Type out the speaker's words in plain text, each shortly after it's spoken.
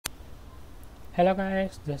Hello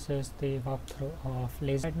guys, this is the walkthrough of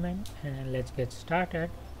Lazyadmin and let's get started.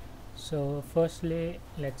 So firstly,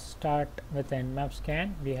 let's start with an nmap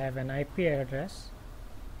scan. We have an IP address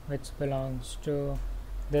which belongs to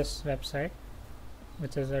this website,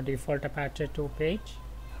 which is a default Apache 2 page.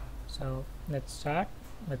 So let's start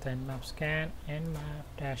with an nmap scan,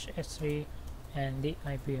 nmap-sv and the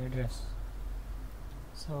IP address.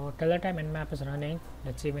 So till the time nmap is running,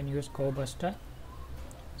 let's even use GoBuster.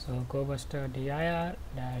 So GoBuster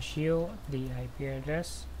dir-u the IP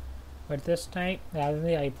address, but this time rather than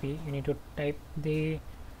the IP you need to type the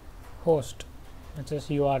host, which is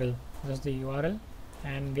URL. This is the URL,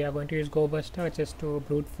 and we are going to use GoBuster, which is to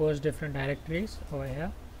brute force different directories over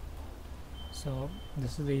here. So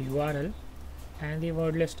this is the URL, and the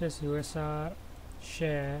word list is usr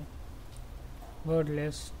share word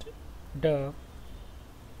list dir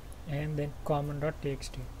and then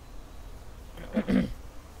common.txt.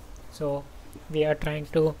 So we are trying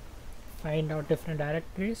to find out different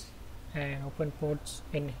directories and open ports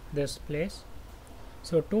in this place.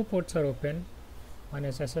 So two ports are open, one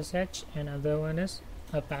is SSH and other one is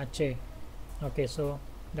Apache. Okay, so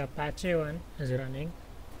the Apache one is running,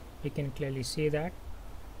 we can clearly see that.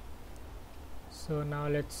 So now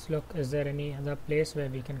let's look, is there any other place where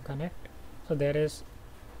we can connect? So there is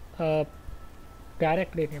a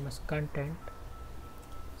directory name as content,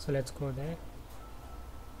 so let's go there.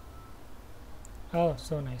 Oh,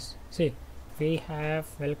 so nice. See, we have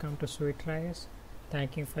welcome to SweetRice,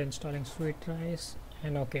 thank you for installing SweetRice,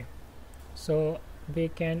 and okay, so we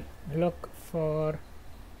can look for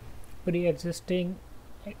pre-existing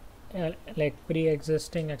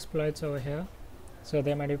exploits over here. So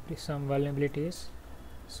there might be some vulnerabilities,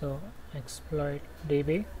 so exploit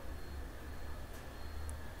db,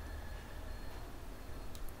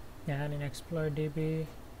 and in exploit db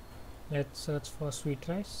let's search for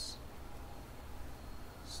SweetRice.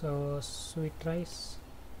 So SweetRice,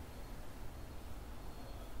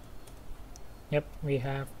 yep, we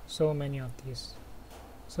have so many of these.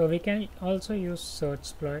 So we can also use search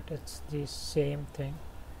exploit, it's the same thing,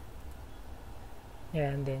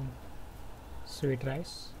 and then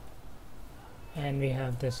SweetRice, and we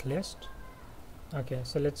have this list. Okay,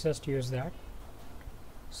 so let's just use that.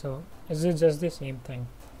 So is it just the same thing?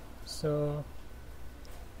 So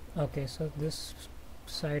okay, so this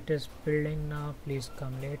site is building now, please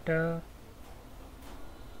come later.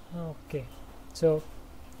 Okay, so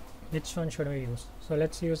which one should we use? So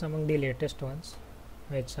let's use among the latest ones,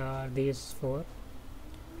 which are these four.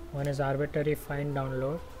 One is arbitrary file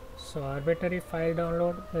download. So arbitrary file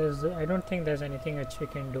download is, I don't think there's anything which we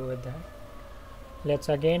can do with that. Let's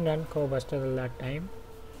again run GoBuster till that time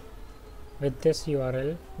with this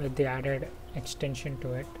URL with the added extension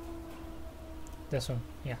to it, this one.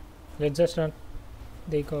 Yeah, let's just run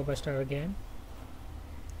the GoBuster again.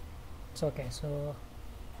 It's okay. So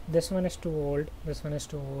this one is too old, this one is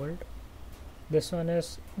too old, this one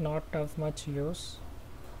is not of much use,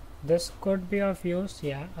 this could be of use,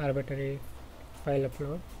 yeah, arbitrary file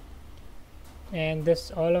upload, and this,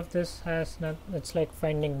 all of this has not, it's like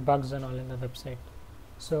finding bugs and all in the website.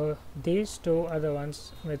 So these two are the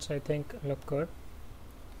ones which I think look good.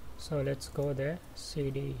 So let's go there,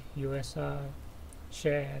 cd usr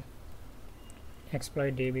share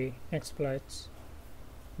exploit db exploits,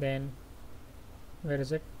 then where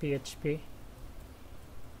is it, php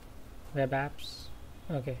web apps.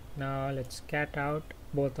 Okay, now let's cat out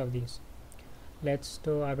both of these. Let's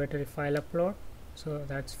do arbitrary file upload, so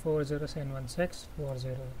that's 40716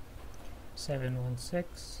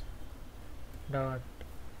 40716 dot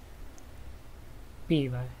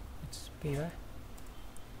py, it's py,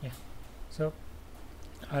 yeah. So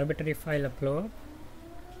arbitrary file upload.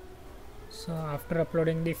 So after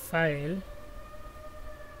uploading the file,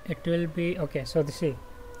 it will be okay. So see,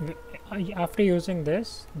 after using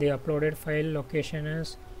this, the uploaded file location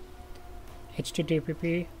is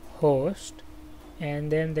http host, and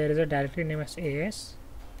then there is a directory name as as,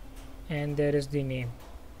 and there is the name.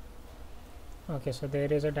 Okay, so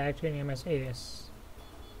there is a directory name as as.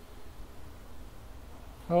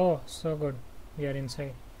 Oh, so good, we are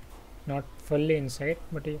inside, not fully inside,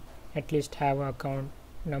 but you at least have an account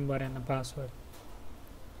number and a password,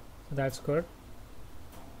 so that's good.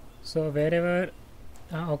 So wherever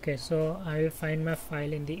okay, so I will find my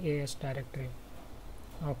file in the as directory.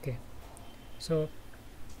 Okay, so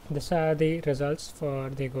these are the results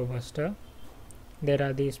for the GoBuster. There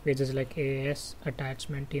are these pages like as,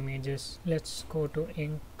 attachment, images. Let's go to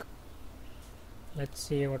ink, let's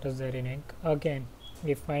see what is there in ink. Again,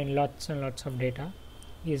 we find lots and lots of data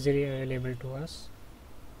easily available to us,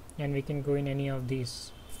 and we can go in any of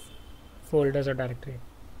these folders or directory.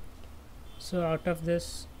 So out of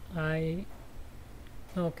this okay,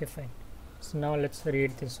 fine. So now let's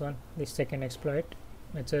read this one, the second exploit,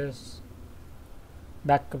 which is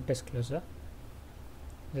backup disclosure.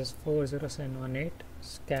 This is 40718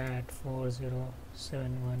 scat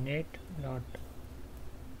 40718 dot,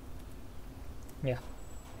 yeah.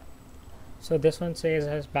 So this one says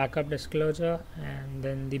has backup disclosure, and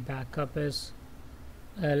then the backup is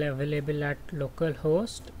available at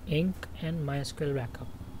localhost, inc, and MySQL backup.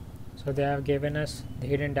 So they have given us the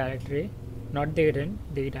hidden directory, not the hidden,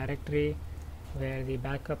 the directory where the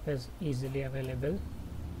backup is easily available.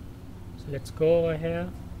 So let's go over here,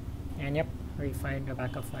 and yep, we find a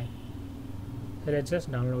backup file. So let's just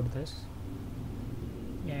download this,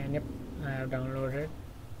 and yep, I have downloaded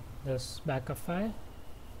this backup file.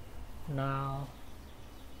 Now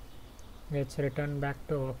let's return back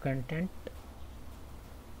to our content,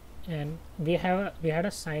 and we had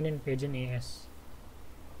a sign in page in AS.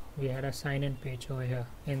 We had a sign in page over here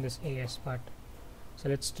in this AS part. So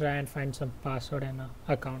let's try and find some password and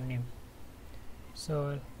account name.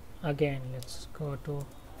 So again, let's go to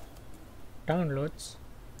downloads,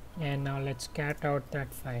 and now let's cat out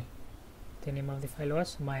that file. The name of the file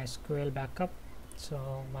was MySQL backup.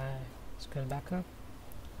 So MySQL backup,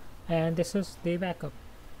 and this is the backup.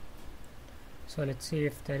 So let's see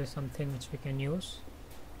if there is something which we can use.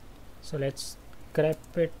 So let's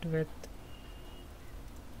grep it with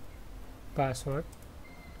password.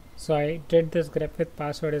 So I did this grep with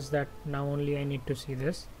password is that now only I need to see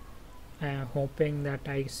this. I am hoping that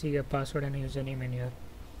I see a password and a username in here.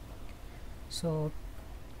 So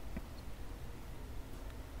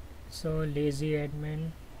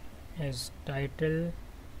Lazyadmin is title,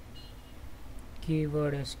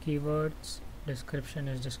 keyword is keywords, description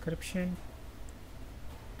is description,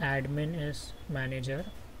 admin is manager.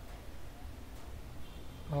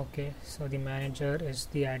 Okay, so the manager is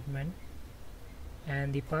the admin,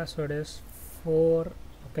 and the password is 4.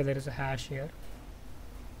 Okay, there is a hash here,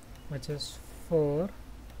 which is 4.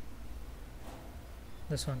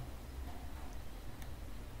 This one.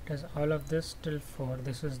 It is all of this till 4.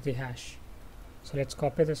 This is the hash. So let's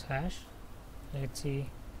copy this hash. Let's see,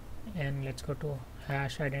 and let's go to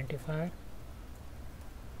hash identifier.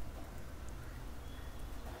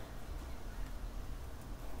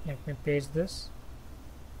 Let me paste this,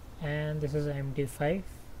 and this is MD5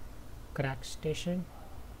 crack station.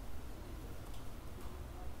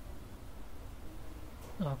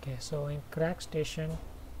 Okay, so in crack station,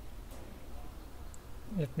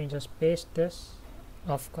 let me just paste this.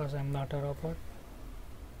 Of course, I'm not a robot.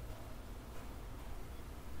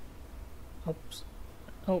 Oops.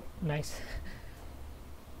 Oh, nice.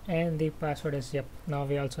 And the password is, yep, now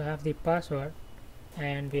we also have the password,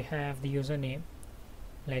 and we have the username,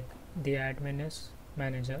 like the admin is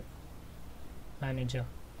manager.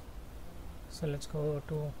 So let's go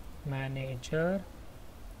to manager,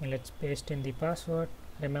 and let's paste in the password.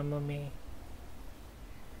 Leave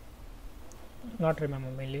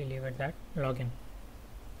it that. Login.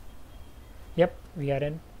 Yep, we are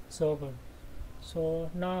in. So good.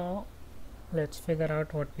 So now let's figure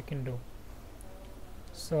out what we can do.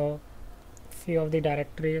 So few of the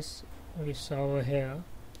directories we saw over here.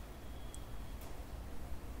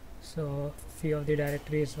 So few of the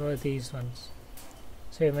directories were these ones.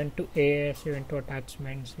 So we went to AS, we went to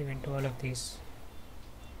attachments, we went to all of these.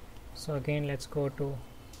 So again, let's go to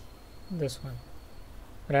this one.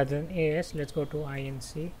 Rather than AS, let's go to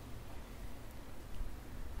INC,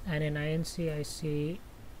 and in INC I see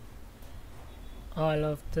all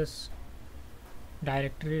of this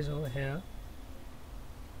directories over here.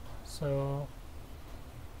 So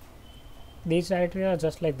these directories are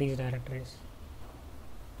just like these directories.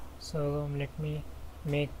 So let me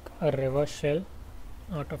make a reverse shell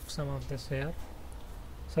out of some of this here.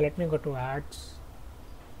 So let me go to ads,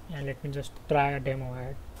 and let me just try a demo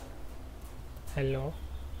ad. Hello,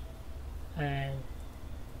 and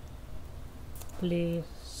please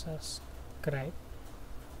subscribe,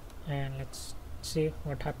 and let's see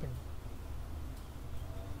what happened.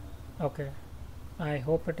 Okay, I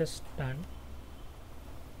hope it is done.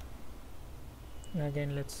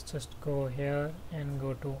 Again, let's just go here and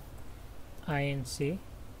go to INC,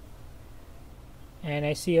 and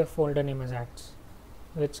I see a folder name as ads,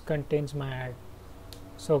 which contains my ad.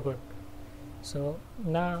 So good. So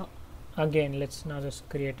now again, let's now just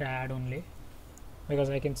create an ad only, because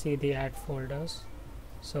I can see the ad folders.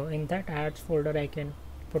 So in that ads folder I can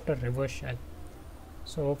put a reverse shell.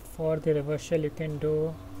 So for the reverse shell, you can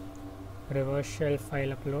do reverse shell file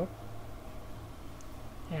upload,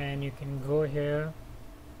 and you can go here,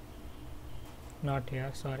 not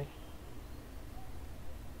here, sorry.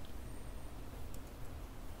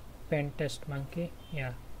 pen test monkey.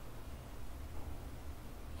 Yeah,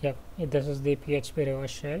 yep, this is the PHP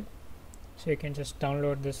reverse shell. So you can just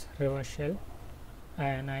download this reverse shell,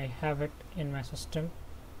 and I have it in my system.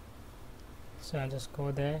 So I'll just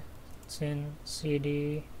go there. It's in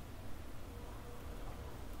CD.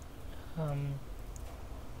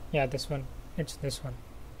 Yeah, this one. It's this one.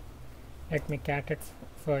 Let me cat it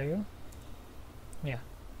for you. Yeah,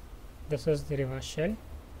 this is the reverse shell.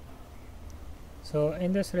 So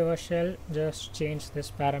in this reverse shell, just change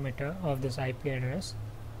this parameter of this IP address.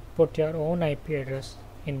 Put your own IP address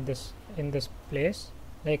in this place.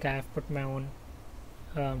 Like I have put my own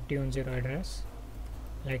tune0 address,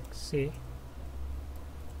 like C.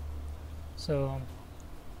 So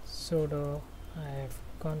sudo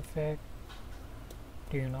ifconfig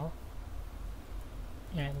tuno,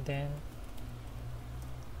 and then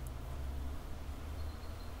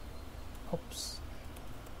oops,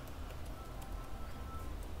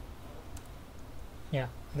 yeah,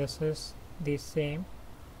 this is the same,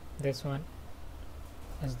 this one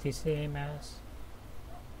is the same as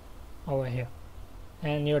over here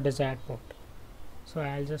and your desired port. So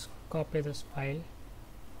I'll just copy this file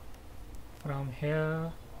from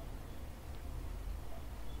here.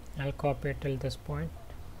 I'll copy it till this point,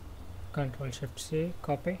 Ctrl Shift C,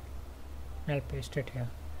 copy, I'll paste it here,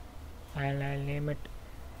 and I'll name it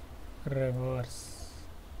reverse.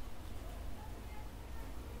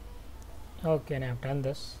 Okay, and I've done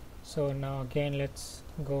this. So now again let's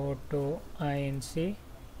go to inc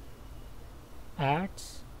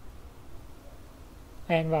ads,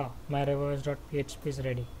 and wow, my reverse.php is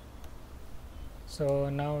ready. So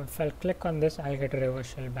now if I'll click on this, I'll get a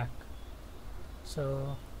reverse shell back.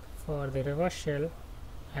 So for the reverse shell,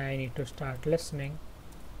 I need to start listening.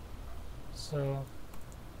 So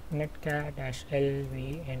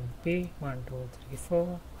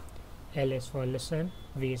netcat-lvnp1234, L is for listen,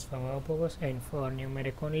 V is for verbose, N for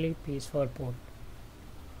numeric only, P is for port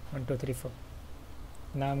 1234.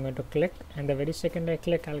 Now I'm going to click, and the very second I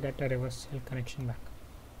click, I'll get a reverse shell connection back.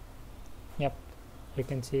 Yep, you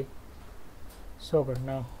can see. So good.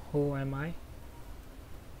 Now who am I?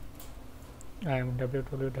 I am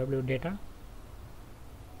www data,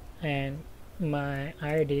 and my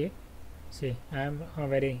ID, see, I am a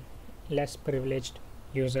very less privileged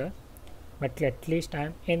user, but at least I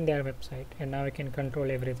am in their website, and now I can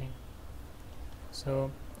control everything.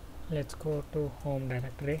 So let's go to home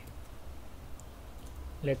directory.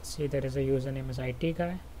 Let's see, there is a username is IT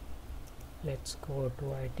guy. Let's go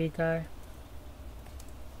to IT guy,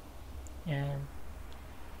 and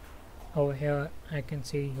over here I can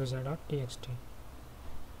see user.txt.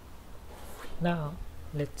 Now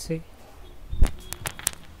let's see.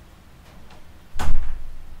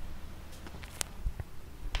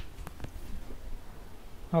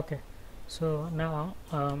 Okay, so now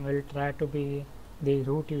we'll try to be the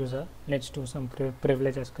root user. Let's do some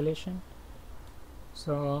privilege escalation.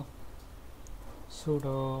 So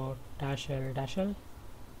sudo -l,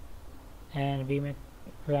 and we may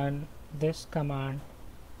run this command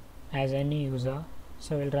as any user.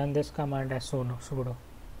 So we'll run this command as sudo.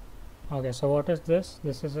 Okay, so what is this?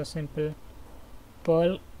 This is a simple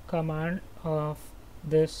Perl command of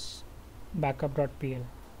this backup.pl.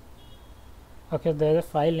 Okay, there's a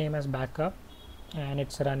file name as backup, and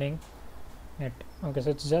it's running it. Okay, so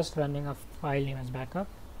it's just running a file name as backup.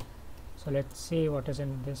 So let's see what is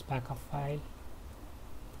in this backup file,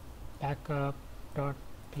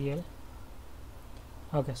 backup.pl.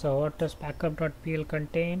 Okay, so what does backup.pl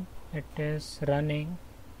contain? It is running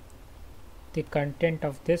the content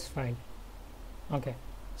of this file. Okay,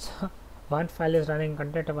 so one file is running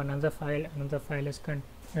content of another file is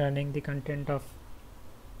running the content of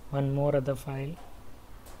one more other file.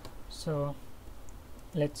 So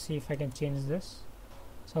let's see if I can change this.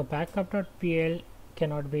 So backup.pl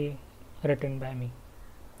cannot be written by me.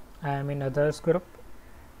 I am in others group,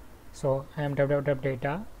 so I am www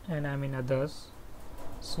data and I am in others,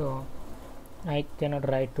 so I cannot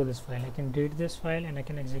write to this file. I can read this file and I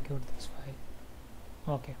can execute this file.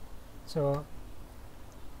 Okay, so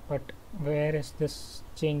but where is this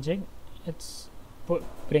changing? It's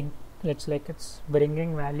it's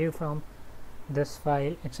bringing value from this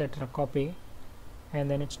file, etc., copy, and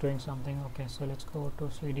then it's doing something. Okay, so let's go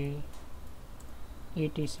to cd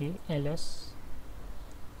etc ls,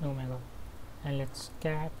 oh my god, and let's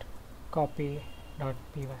cat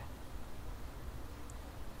copy.py,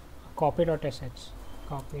 copy.sh,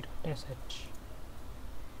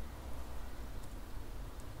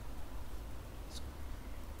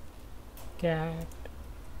 cat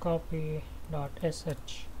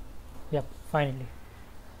copy.sh. Yep, finally.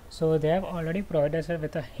 So they have already provided us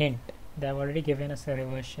with a hint they have already given us a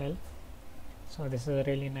reverse shell. So this is a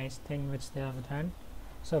really nice thing which they have done.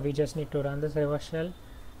 So we just need to run this reverse shell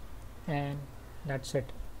and that's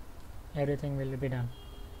it, everything will be done.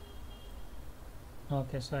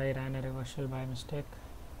 Okay, so I ran a reverse shell by mistake.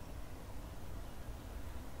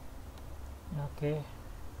 Okay,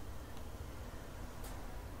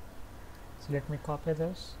 so let me copy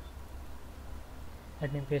this,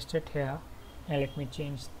 let me paste it here, and let me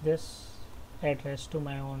change this address to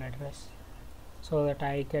my own address so that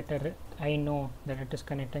I get I know that it is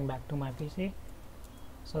connecting back to my PC.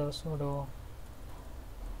 So sudo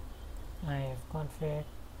ifconfig,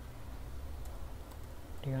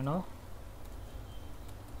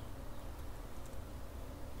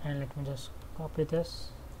 and let me just copy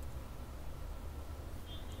this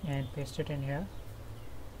and paste it in here.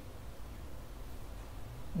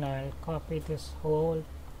 Now I'll copy this whole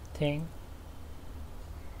thing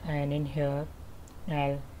and in here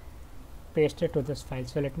I'll paste it to this file.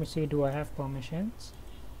 So let me see, do I have permissions?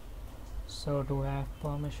 So do I have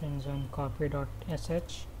permissions on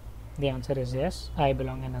copy.sh? The answer is yes, I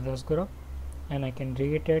belong in others group and I can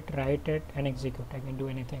read it, write it and execute. I can do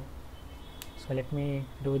anything. So let me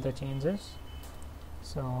do the changes.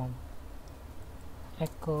 So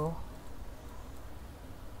echo,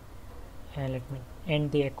 and let me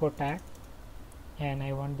end the echo tag, and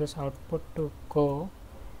I want this output to go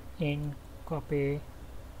in copy.sh.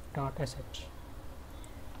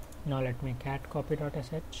 Now let me cat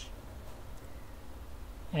copy.sh,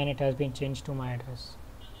 and it has been changed to my address.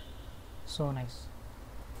 So nice.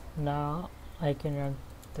 Now I can run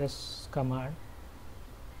this command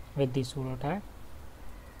with the sudo tag.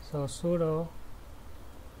 So sudo,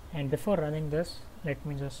 and before running this, let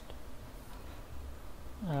me just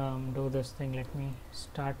do this thing. Let me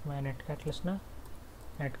start my netcat listener,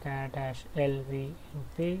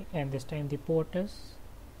 netcat-lvnp, and this time the port is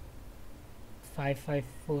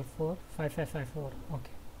 5554.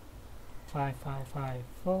 Okay,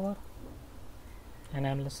 5554, and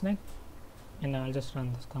I'm listening, and I'll just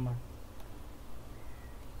run this command.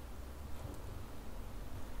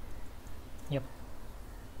 Yep,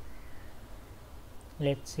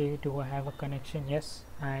 let's see, do I have a connection? Yes,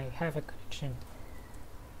 I have a connection.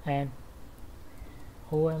 And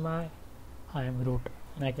who am I? I am root,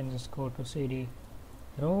 and I can just go to cd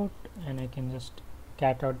root and I can just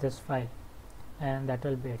cat out this file, and that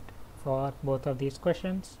will be it for both of these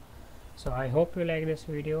questions. So I hope you like this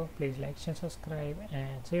video. Please like and subscribe,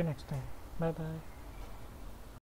 and see you next time. Bye bye.